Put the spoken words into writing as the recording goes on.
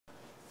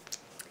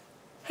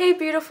Hey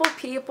beautiful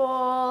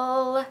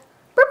people.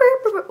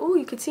 Ooh,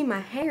 you can see my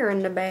hair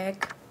in the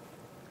back.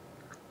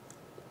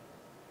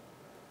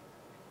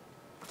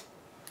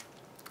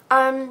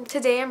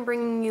 Today I'm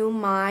bringing you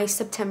my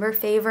September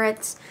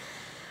favorites.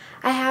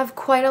 I have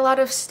quite a lot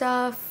of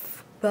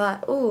stuff,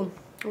 but ooh,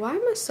 why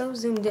am I so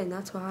zoomed in?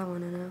 That's what I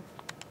want to know.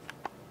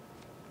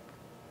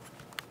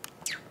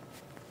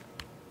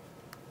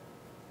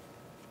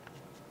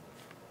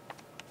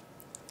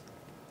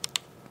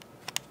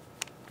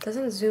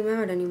 Doesn't zoom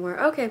out anymore.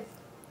 Okay.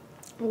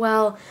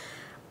 Well,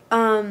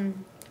 I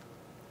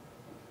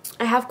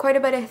have quite a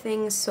bit of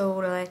things, so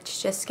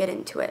let's just get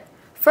into it.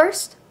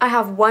 First, I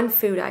have one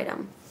food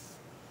item.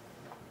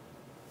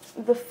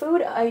 The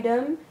food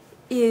item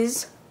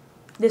is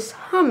this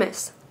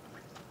hummus.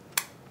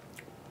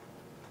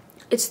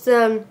 It's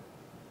the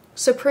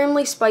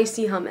supremely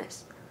spicy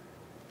hummus.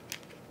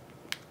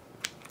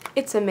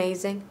 It's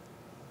amazing.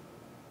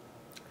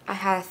 I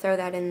had to throw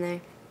that in there.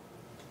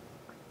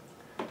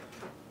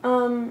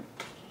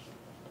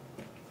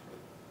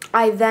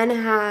 I then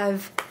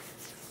have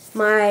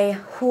my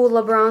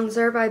Hoola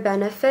Bronzer by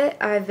Benefit.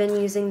 I've been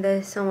using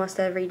this almost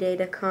every day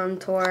to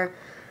contour.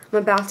 I'm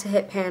about to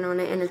hit pan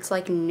on it, and it's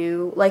like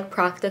new, like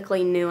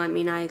practically new. I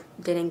mean, I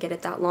didn't get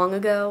it that long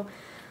ago.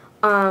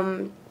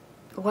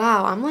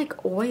 Wow, I'm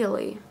like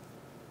oily.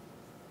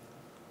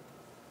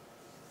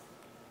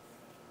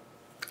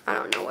 I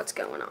don't know what's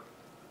going on.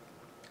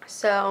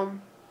 So,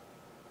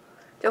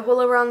 the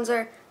Hoola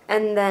Bronzer,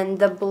 and then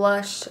the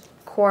blush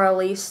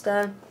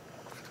Coralista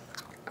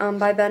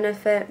by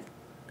Benefit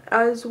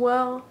as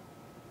well.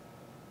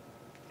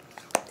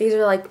 These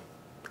are like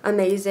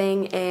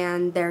amazing,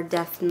 and they're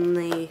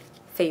definitely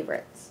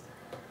favorites.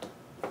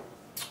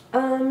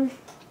 I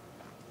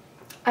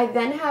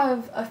then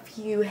have a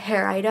few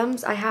hair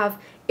items. I have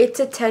It's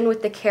a 10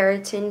 with the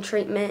keratin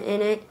treatment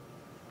in it.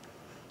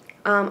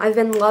 I've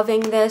been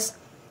loving this.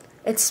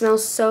 It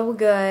smells so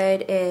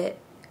good. It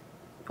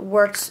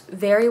works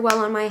very well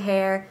on my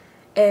hair.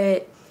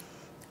 It's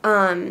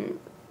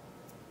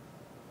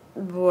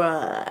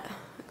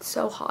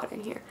so hot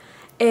in here.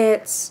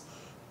 It's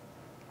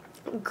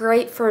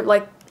great for,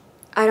 like,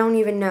 I don't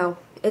even know.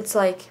 It's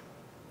like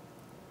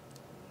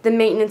the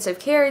maintenance of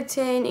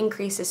keratin,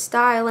 increases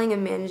styling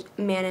and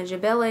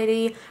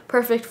manageability,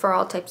 perfect for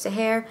all types of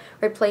hair,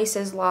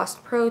 replaces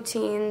lost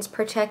proteins,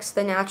 protects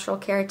the natural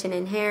keratin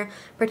in hair,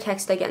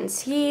 protects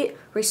against heat,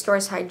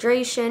 restores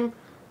hydration,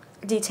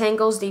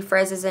 detangles,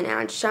 defrizzes, and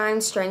adds shine,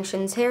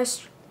 strengthens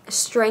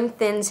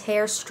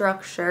hair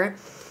structure,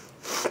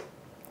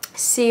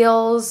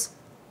 seals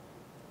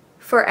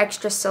for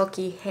extra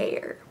silky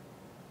hair.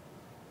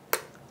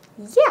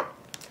 Yeah.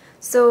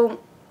 So,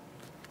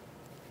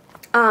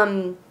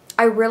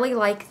 I really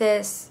like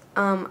this.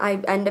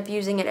 I end up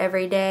using it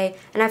every day,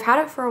 and I've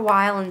had it for a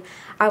while, and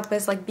I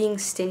was like being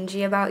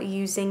stingy about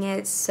using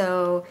it,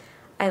 so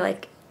I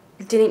like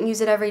didn't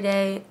use it every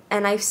day,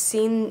 and I've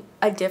seen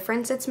a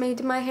difference it's made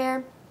to my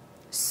hair,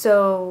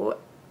 so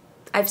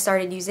I've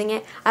started using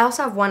it. I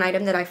also have one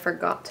item that I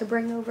forgot to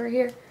bring over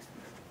here.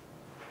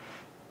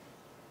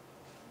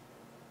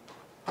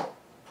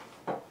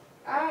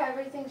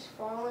 Everything's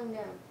falling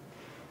down.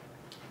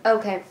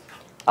 Okay.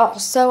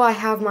 Also, I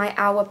have my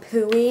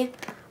Awapui.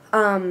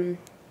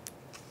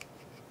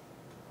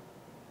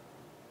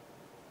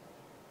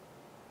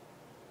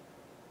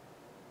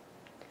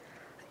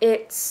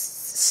 It's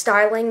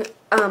styling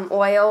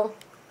oil.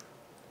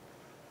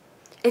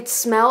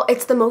 It's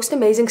the most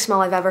amazing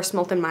smell I've ever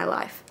smelled in my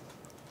life.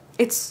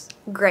 It's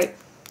great.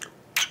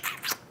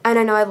 And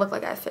I know I look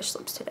like I have fish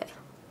lips today.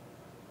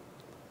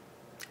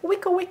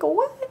 Wicka wicka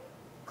what?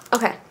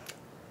 Okay.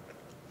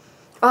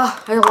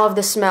 Oh, I love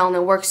the smell, and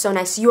it works so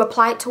nice. You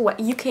apply it to wet.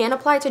 You can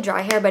apply it to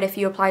dry hair, but if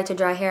you apply it to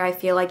dry hair, I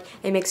feel like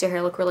it makes your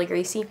hair look really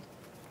greasy.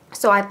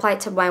 So I apply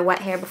it to my wet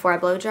hair before I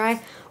blow dry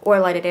or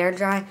let it air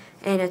dry,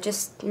 and it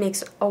just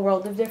makes a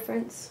world of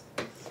difference.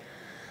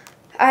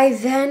 I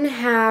then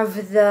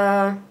have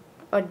the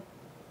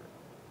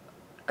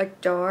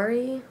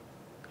Adari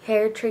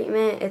hair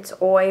treatment. It's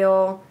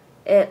oil.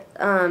 It's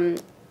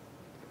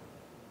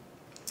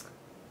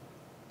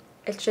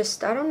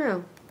just, I don't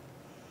know.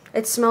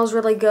 It smells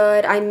really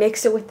good. I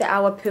mix it with the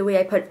Awapui.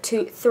 I put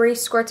 3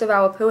 squirts of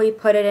Awapui,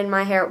 put it in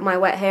my hair, my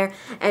wet hair,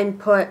 and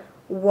put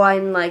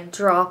 1 like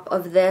drop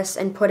of this,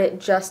 and put it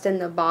just in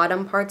the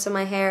bottom parts of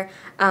my hair.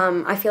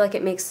 I feel like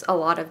it makes a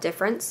lot of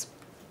difference.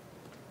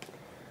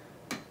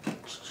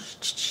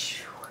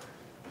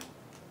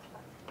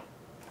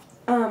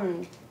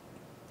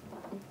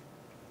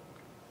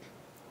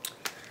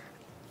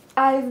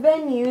 I've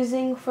been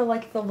using for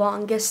like the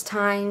longest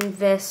time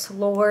this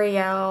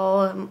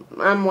L'Oreal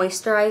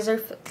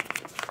moisturizer,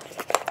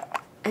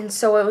 and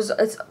so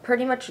it's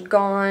pretty much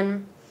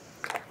gone.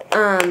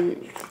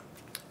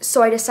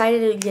 So I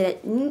decided to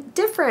get a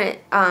different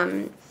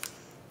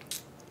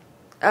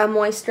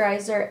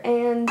moisturizer,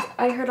 and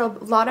I heard a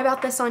lot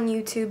about this on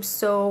YouTube,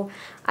 so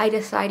I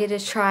decided to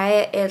try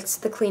it. It's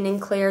the Clean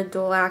and Clear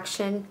Dual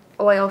Action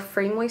Oil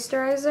Free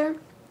Moisturizer.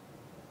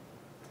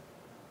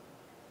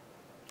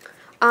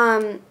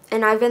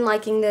 And I've been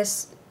liking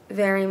this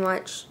very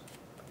much.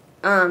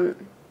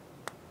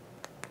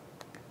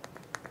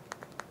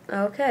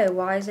 Okay,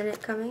 why isn't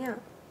it coming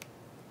out?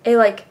 It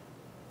like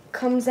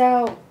comes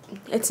out,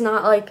 it's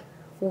not like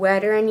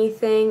wet or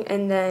anything,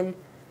 and then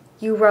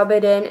you rub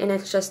it in and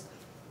it's just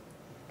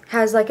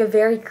has like a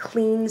very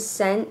clean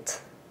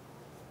scent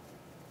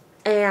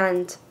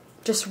and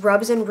just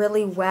rubs in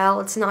really well.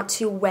 It's not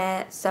too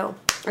wet, so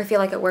I feel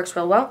like it works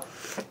real well.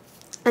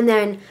 And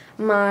then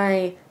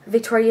my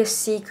Victoria's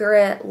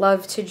Secret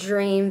Love to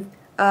Dream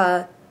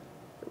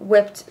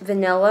whipped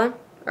vanilla,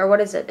 or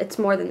what is it? It's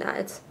more than that.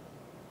 It's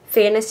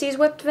Fantasies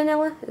whipped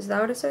vanilla. Is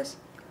that what it says?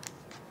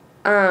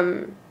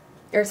 Or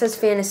it says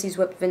Fantasies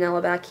whipped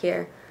vanilla back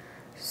here.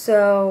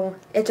 So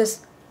it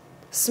just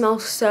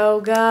smells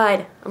so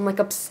good. I'm like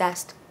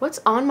obsessed. What's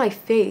on my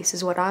face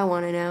is what I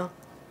want to know.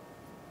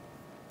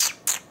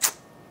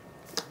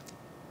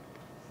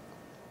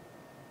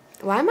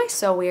 Why am I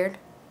so weird?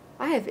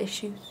 I have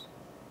issues.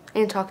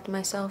 And talk to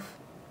myself.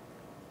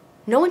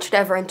 No one should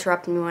ever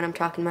interrupt me when I'm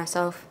talking to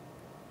myself.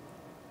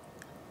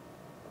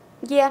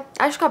 Yeah,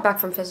 I just got back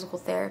from physical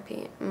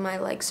therapy. My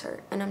legs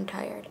hurt and I'm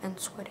tired and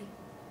sweaty.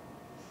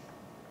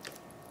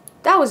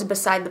 That was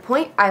beside the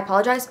point. I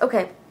apologize.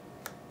 Okay.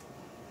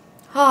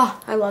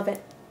 Ah, I love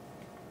it.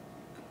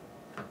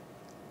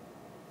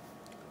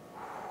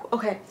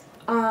 Okay.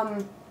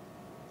 I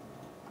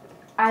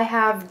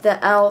have the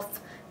e.l.f.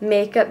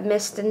 Makeup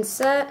Mist and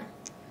Set.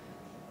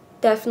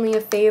 Definitely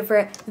a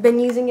favorite. I've been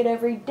using it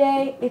every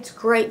day. It's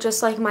great,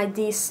 just like my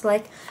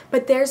D-Slick.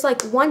 But there's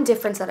like one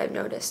difference that I've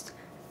noticed.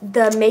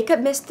 The Makeup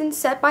Mist and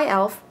Set by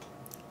e.l.f.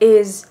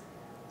 is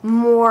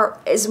more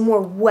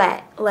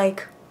wet.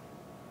 Like,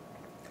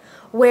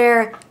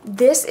 where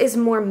this is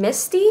more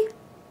misty,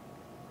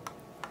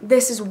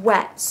 this is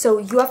wet. So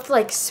you have to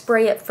like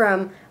spray it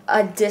from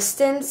a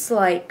distance,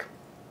 like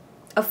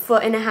a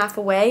 1.5 feet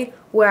away.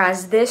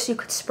 Whereas this, you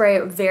could spray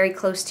it very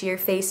close to your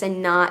face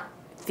and not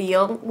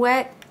feel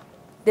wet.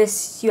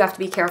 This you have to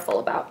be careful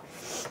about.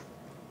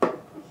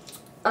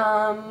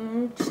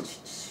 I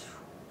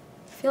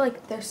feel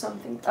like there's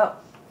something. Oh,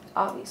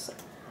 obviously.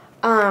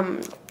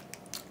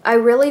 I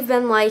really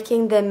been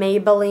liking the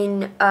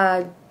Maybelline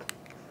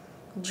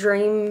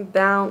Dream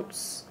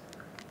Bounce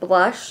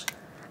blush.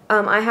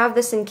 I have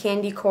this in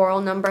Candy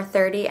Coral number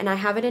 30, and I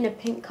have it in a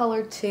pink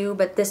color too,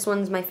 but this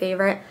one's my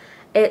favorite.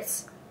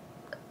 It's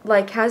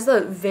like has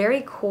a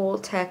very cool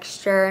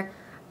texture.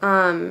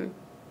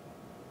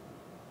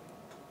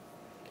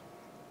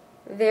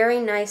 Very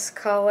nice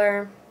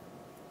color.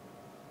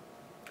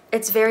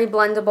 It's very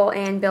blendable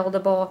and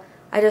buildable.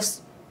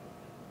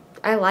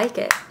 I like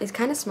it. It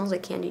kind of smells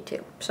like candy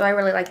too, so I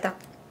really like that.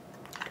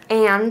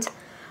 And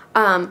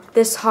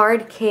this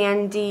Hard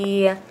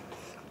Candy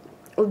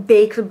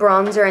Baked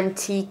Bronzer in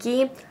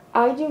Tiki.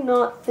 I do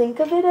not think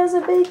of it as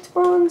a baked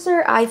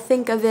bronzer. I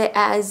think of it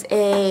as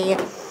a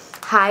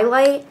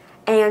highlight,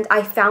 and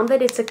I found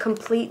that it's a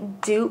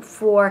complete dupe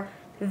for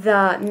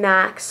the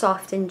MAC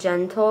Soft and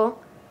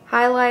Gentle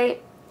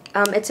highlight.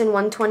 It's in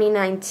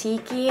 129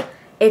 Tiki.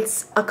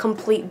 It's a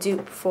complete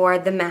dupe for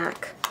the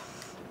MAC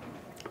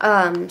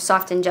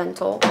Soft and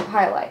Gentle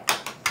highlight.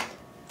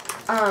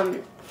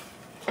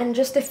 And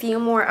just a few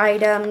more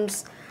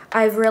items.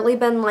 I've really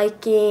been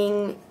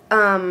liking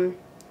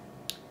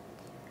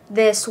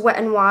this Wet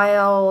n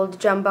Wild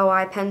Jumbo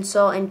Eye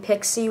Pencil in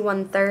Pixie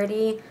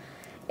 130.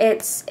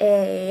 It's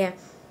a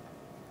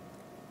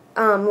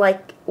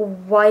like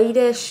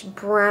whitish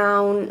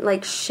brown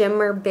like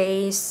shimmer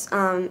base.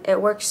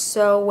 It works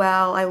so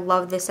well. I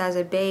love this as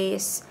a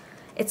base.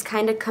 It's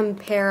kind of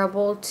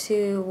comparable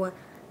to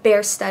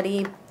Bare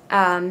Study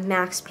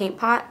Max Paint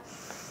Pot.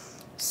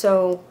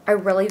 So I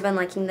really been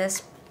liking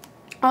this.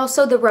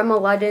 Also the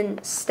Rimmel London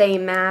Stay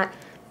Matte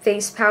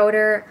Face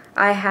Powder.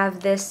 I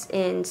have this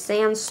in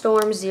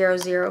Sandstorm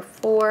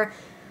 004.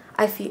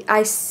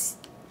 I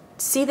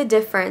see the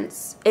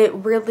difference. It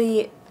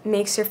really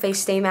makes your face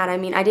stay matte. I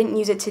mean, I didn't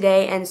use it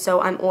today, and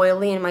so I'm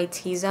oily in my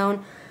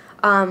T-zone,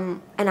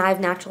 and I have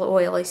natural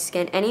oily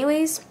skin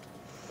anyways.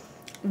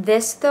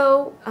 This,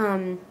 though,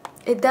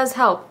 it does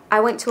help. I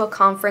went to a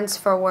conference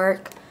for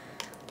work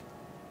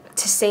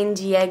to San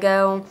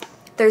Diego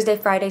Thursday,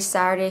 Friday,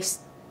 Saturday,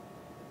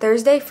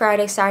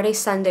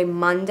 Sunday,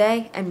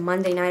 Monday, and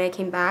Monday night I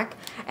came back,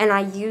 and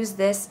I used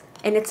this,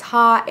 and it's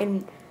hot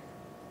and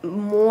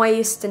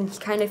moist and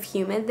kind of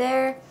humid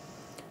there,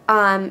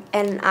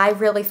 and I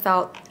really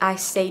felt I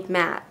stayed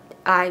matte.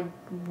 I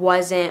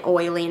wasn't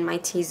oily in my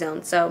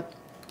T-zone, so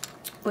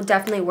it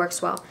definitely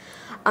works well.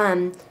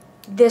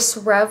 This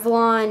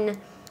Revlon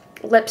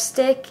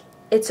lipstick,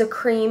 it's a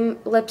cream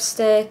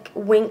lipstick,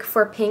 Wink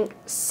for Pink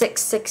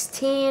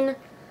 616.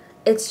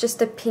 It's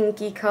just a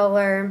pinky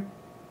color.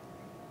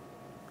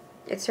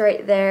 It's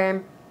right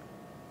there.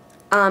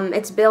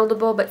 It's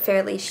buildable but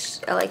fairly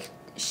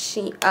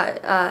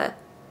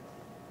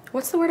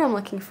what's the word I'm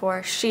looking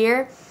for?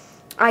 Sheer.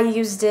 I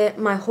used it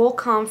my whole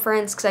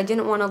conference because I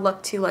didn't want to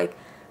look too like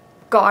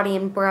gaudy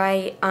and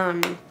bright.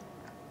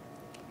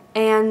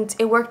 And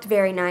it worked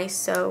very nice,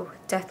 so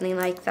definitely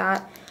like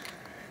that.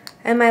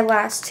 And my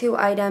last two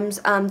items,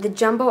 the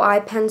Jumbo Eye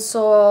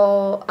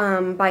Pencil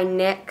by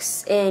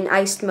NYX in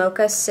Iced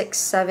Mocha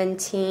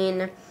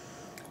 617.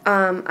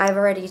 I've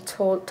already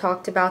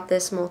talked about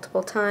this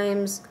multiple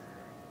times.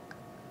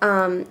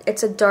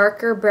 It's a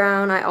darker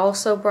brown. I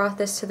also brought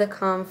this to the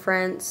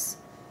conference.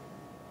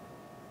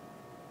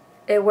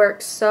 It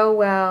works so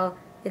well.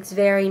 It's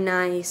very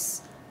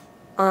nice.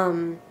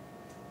 I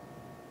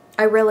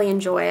really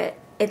enjoy it.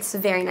 It's a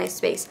very nice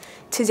base.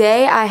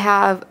 Today I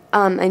have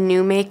a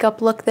new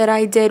makeup look that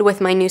I did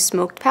with my new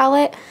smoked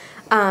palette.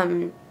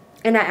 And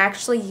I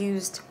actually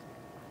used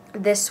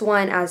this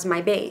one as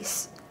my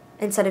base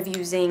instead of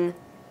using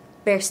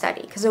Bare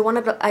Study because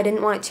I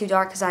didn't want it too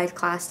dark because I had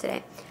class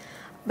today.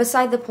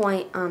 Beside the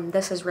point,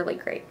 this is really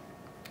great.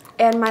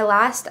 And my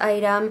last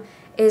item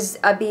is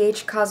a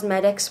BH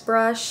Cosmetics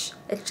brush.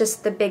 It's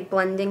just the big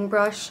blending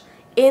brush.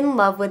 In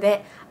love with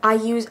it.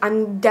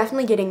 I'm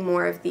definitely getting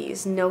more of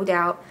these, no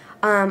doubt.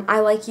 I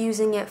like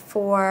using it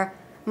for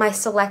my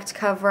Select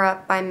Cover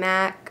Up by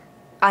MAC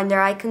under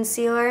eye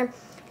concealer.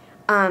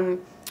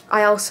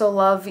 I also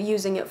love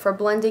using it for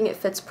blending. It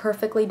fits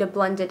perfectly to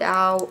blend it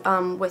out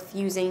with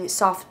using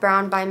Soft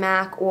Brown by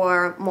MAC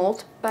or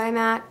Molt by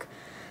MAC.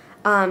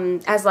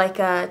 As like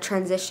a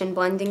transition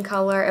blending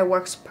color, it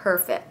works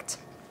perfect.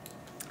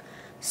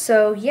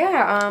 So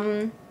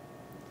yeah,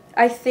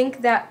 I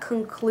think that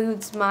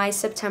concludes my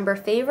September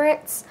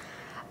favorites.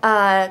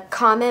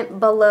 Comment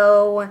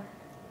below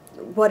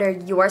what are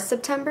your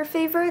September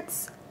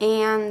favorites,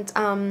 and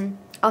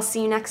I'll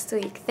see you next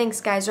week.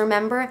 Thanks, guys.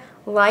 Remember,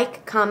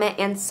 like, comment,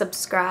 and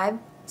subscribe.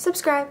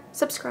 Subscribe.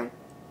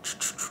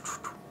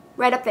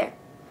 Right up there.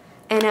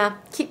 And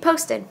keep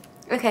posted.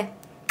 Okay.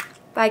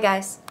 Bye,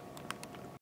 guys.